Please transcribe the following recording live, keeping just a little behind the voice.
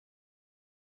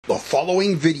The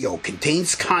following video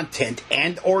contains content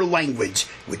and/or language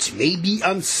which may be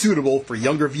unsuitable for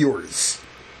younger viewers.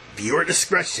 Viewer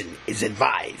discretion is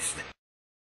advised.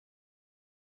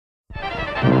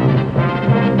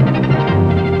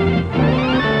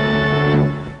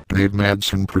 Dave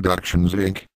Madson Productions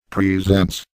Inc.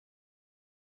 presents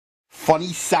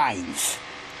Funny Signs.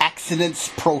 Accidents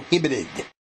Prohibited.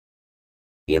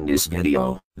 In this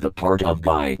video, the part of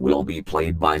guy will be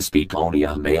played by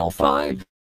Speakonia Male 5.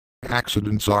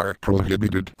 Accidents are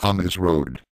prohibited on this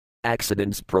road.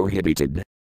 Accidents prohibited.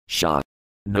 Shot.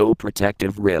 No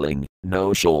protective railing,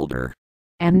 no shoulder.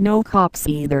 And no cops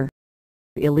either.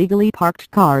 Illegally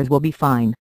parked cars will be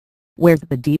fine. Where's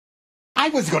the deep? I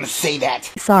was gonna say that.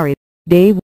 Sorry,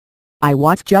 Dave. I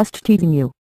was just teasing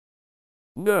you.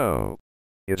 No.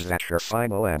 Is that your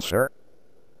final answer?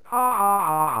 Ha ha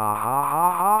ha ha ha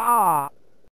ha ha ha.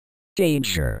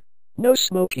 Danger. No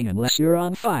smoking unless you're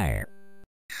on fire.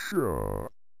 Sure.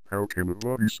 How can a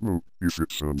body smoke if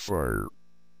it's on fire?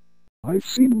 I've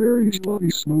seen Mary's body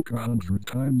smoke 100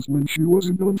 times when she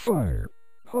wasn't on fire.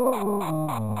 Ha ha ha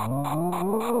ha ha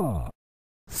ha ha.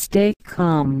 Stay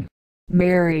calm,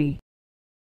 Mary.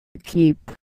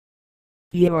 Keep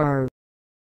your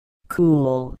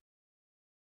cool.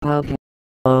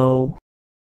 Oh.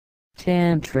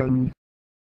 Tantrum.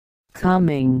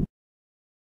 Coming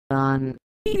on.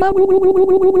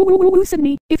 Listen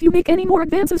me. If you make any more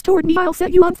advances toward me, I'll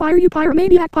set you on fire, you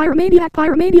pyromaniac, pyromaniac,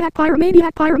 pyromaniac,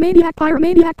 pyromaniac, pyromaniac,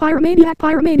 pyromaniac, pyromaniac,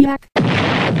 pyromaniac.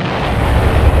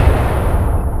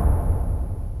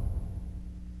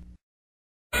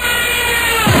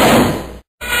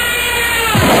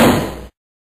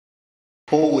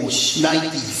 Holy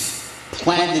shnikes.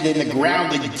 Planted in the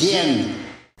ground again.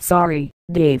 Sorry,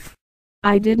 Dave.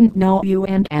 I didn't know you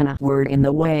and Anna were in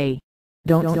the way.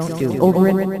 Don't do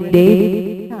over it,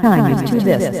 Dave. Time is to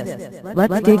this.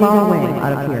 Let's dig our way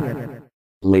out of here.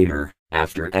 Later,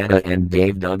 after Anna and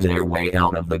Dave dug their way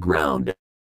out of the ground.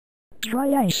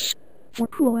 Dry ice. For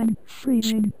cooling,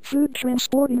 freezing, food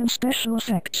transporting and special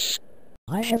effects.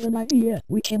 I have an idea.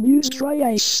 We can use dry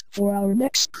ice for our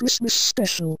next Christmas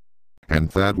special.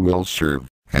 And that will serve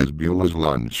as Beulah's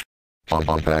lunch. Swa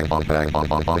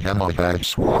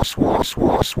swa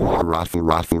swa swa raffle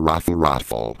raffle raffle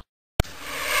raffle.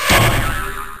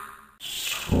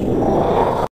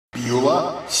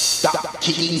 Beulah, stop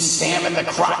kicking Sam in the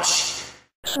crotch.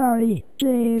 Sorry,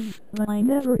 Dave, but I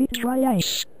never eat dry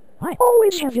ice. I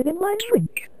always have it in my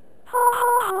drink. Ha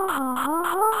ha ha ha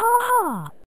ha ha ha.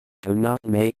 Do not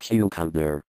make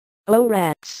cucumber. Oh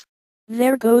rats.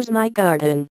 There goes my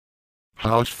garden.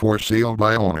 House for sale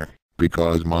by owner,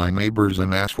 because my neighbor's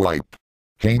an asswipe.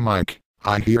 Hey Mike,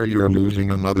 I hear you're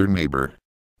losing another neighbor.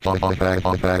 Swa swa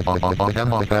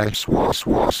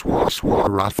swa swa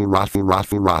raffle raffle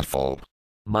raffle raffle.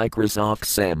 Microsoft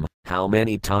Sam, how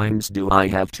many times do I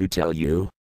have to tell you?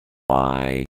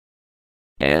 I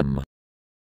am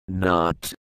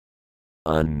not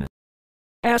an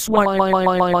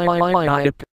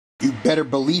asswipe. You better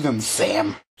believe him,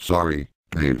 Sam. Sorry,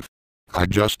 Dave. I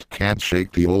just can't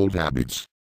shake the old habits.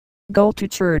 Go to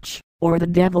church, or the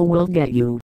devil will get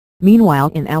you. Meanwhile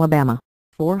in Alabama,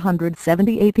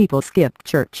 478 people skipped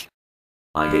church.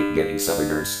 I hate getting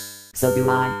southerners. So do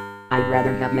I. I'd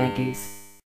rather have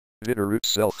Yankees. Bitterroot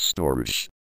Self-Storage.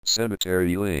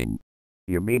 Cemetery Lane.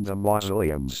 You mean the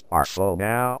mausoleums are full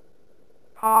now?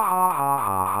 Ha ha ha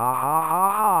ha ha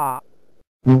ha ha.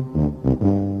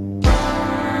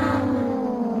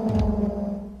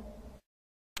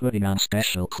 Putting on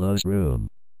special clothes room.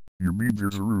 You mean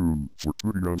there's a room for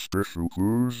putting on special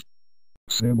clothes?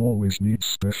 Sam always needs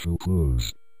special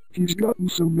clothes. He's gotten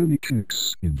so many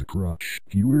kicks in the crotch,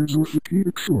 he wears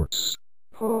orthopedic shorts.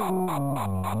 Ha ha ha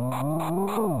ha ha ha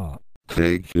ha.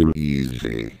 Take it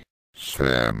easy,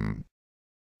 Sam.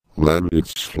 Let it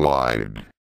slide.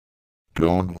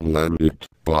 Don't let it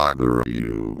bother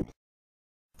you.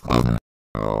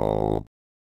 Oh.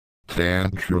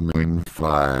 Tantrum in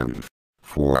 5,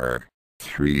 4,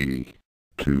 3,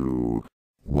 2,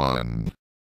 1.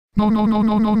 No, damn,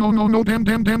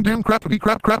 crappity,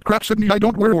 crap, Sydney, I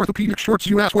don't wear orthopedic shorts,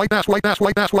 you ass white.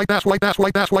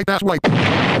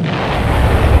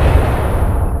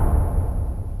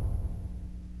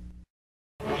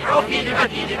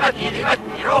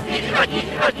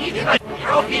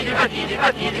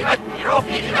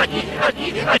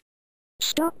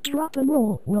 Stop, drop and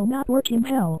roll will not work in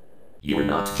hell. You're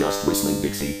not just whistling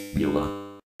Dixie, Beulah.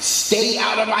 Stay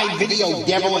out of my video,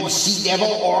 devil and she-devil,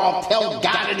 or I'll tell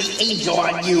God and the angel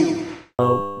on you.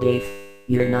 Oh, Dave,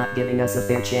 you're not giving us a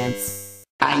fair chance.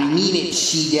 I mean it,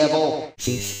 she-devil.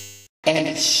 Sheesh.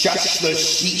 And shush the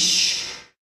sheesh.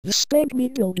 The Spank Me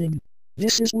building.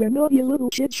 This is where naughty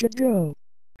little kids should go.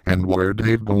 And where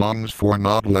Dave belongs for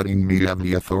not letting me have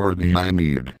the authority I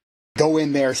need. Go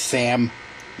in there, Sam.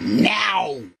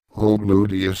 Now! Oh,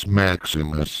 Gluteus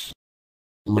Maximus.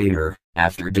 Later,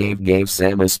 after Dave gave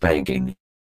Sam a spanking.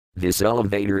 This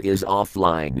elevator is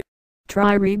offline.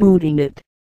 Try rebooting it.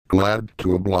 Glad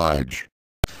to oblige.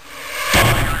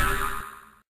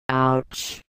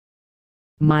 Ouch.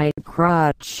 My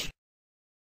crotch.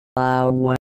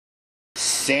 Ow.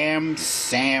 Sam.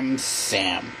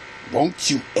 Won't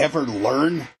you ever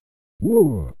learn?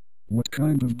 Whoa! What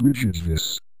kind of bridge is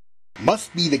this?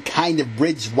 Must be the kind of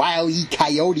bridge Wile E.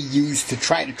 Coyote used to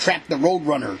try to trap the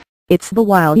Roadrunner. It's the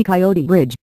Wile E. Coyote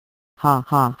Bridge. Ha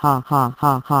ha ha ha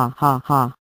ha ha ha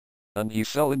ha. And he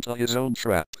fell into his own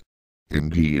trap.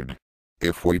 Indeed.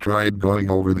 If we tried going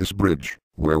over this bridge,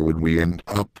 where would we end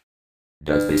up?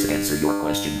 Does this answer your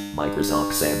question,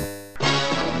 Microsoft Sam?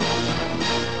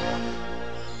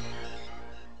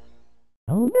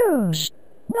 Oh no!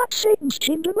 Not Satan's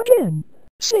kingdom again!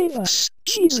 Save us,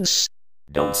 Jesus!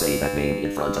 Don't say that name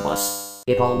in front of us.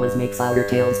 It always makes our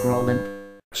tails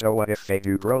growlin'. So what if they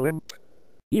do growlin'?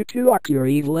 You two are pure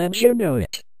evil and you know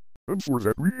it. And for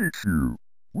that we eat you.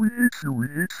 We eat you, we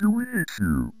eat you, we eat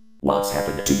you. What's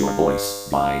happened to your voice?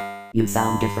 Why? You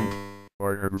sound different.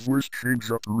 I had a voice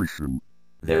change operation.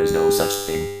 There's no such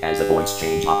thing as a voice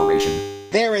change operation.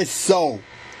 There is so.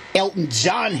 Elton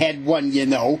John had one, you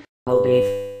know. Oh Dave,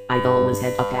 I've always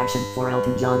had a passion for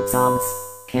Elton John songs.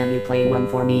 Can you play one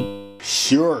for me?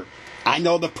 Sure. I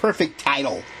know the perfect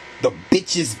title. The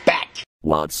Bitch is Back.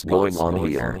 What's going on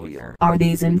here? Are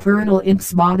these infernal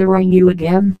imps bothering you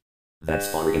again? That's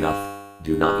far enough.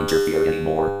 Do not interfere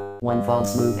anymore. One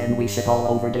false move and we shit all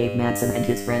over Dave Madson and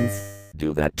his friends.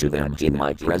 Do that to them in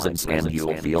my presence and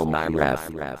you'll feel my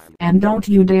wrath. And don't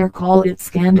you dare call it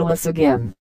scandalous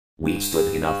again. We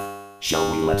stood enough.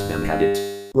 Shall we let them have it?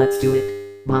 Let's do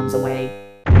it. Bombs away.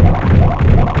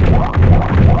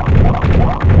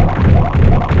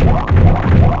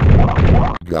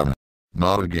 Got it.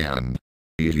 Not again.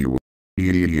 Eat you.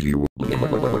 Eat you.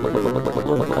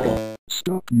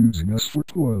 Stop using us for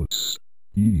toilets.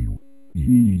 Ew.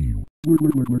 Ew.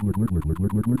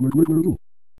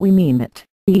 We mean it.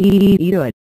 Eat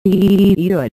it.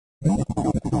 Eat it.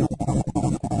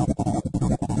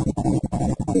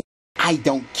 I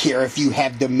don't care if you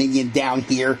have dominion down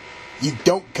here. You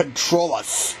don't control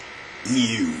us.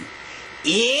 You.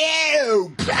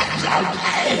 Ew!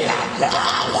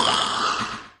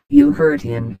 You heard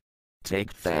him.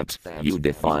 Take that, you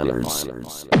defilers.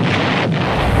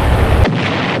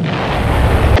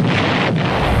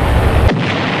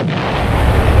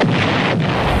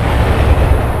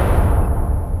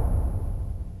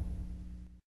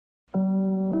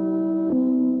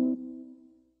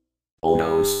 Oh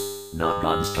noes, not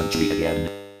God's country again.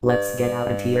 Let's get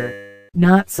out of here.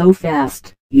 Not so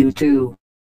fast, you two.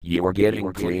 You're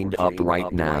getting cleaned up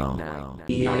right now.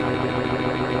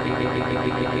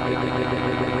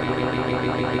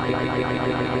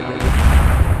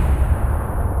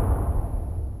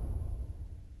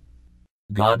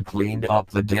 God cleaned up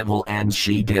the devil and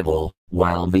she-devil,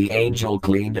 while the angel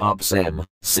cleaned up Sam,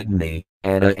 Sydney,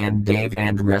 Anna and Dave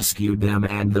and rescued them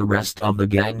and the rest of the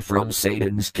gang from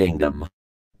Satan's kingdom.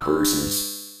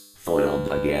 Curses. Foiled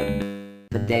again.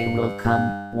 The day will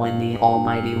come when the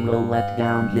Almighty will let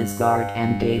down his guard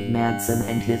and Dave Madson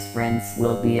and his friends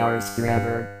will be ours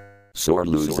forever. Sore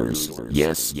losers.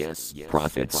 Yes.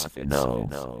 Prophets. No.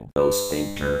 Those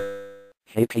sphincter.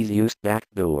 Hippies use back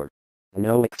door.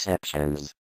 No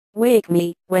exceptions. Wake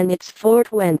me when it's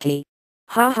 4:20.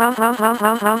 Ha ha ha ha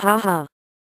ha ha ha ha.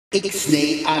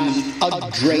 Ixnay Ami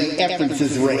Ugdre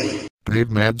Efferences Ray. Dave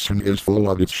Madson is full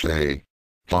of its say.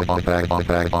 Raffle.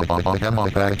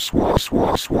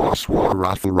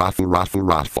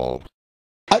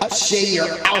 Utshay your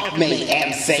outmate,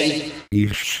 Amsay.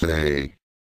 Each say.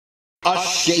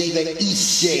 Utshay the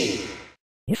Eastshay.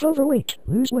 If overweight,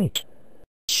 lose weight.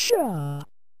 Sha!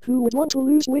 Who would want to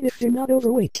lose weight if they're not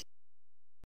overweight?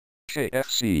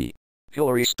 KFC.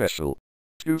 Hillary Special.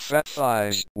 2 fat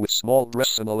thighs with small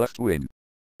breasts in the left wing.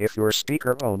 If you're a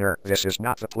speaker owner, this is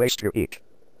not the place to eat.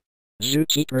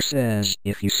 Zookeeper says,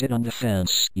 if you sit on the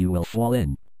fence, you will fall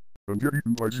in. And get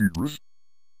eaten by zebras.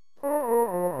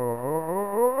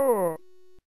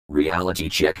 Reality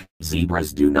check.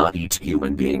 Zebras do not eat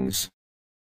human beings.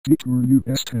 Detour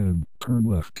US 10, turn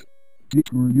left.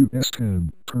 Detour US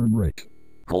 10, turn right.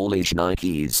 Holy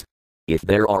shnikes. If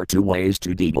there are 2 ways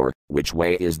to detour, which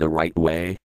way is the right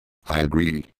way? I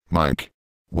agree, Mike.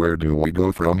 Where do we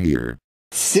go from here?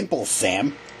 Simple,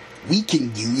 Sam. We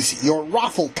can use your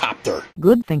Rafflecopter.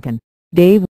 Good thinking,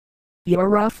 Dave.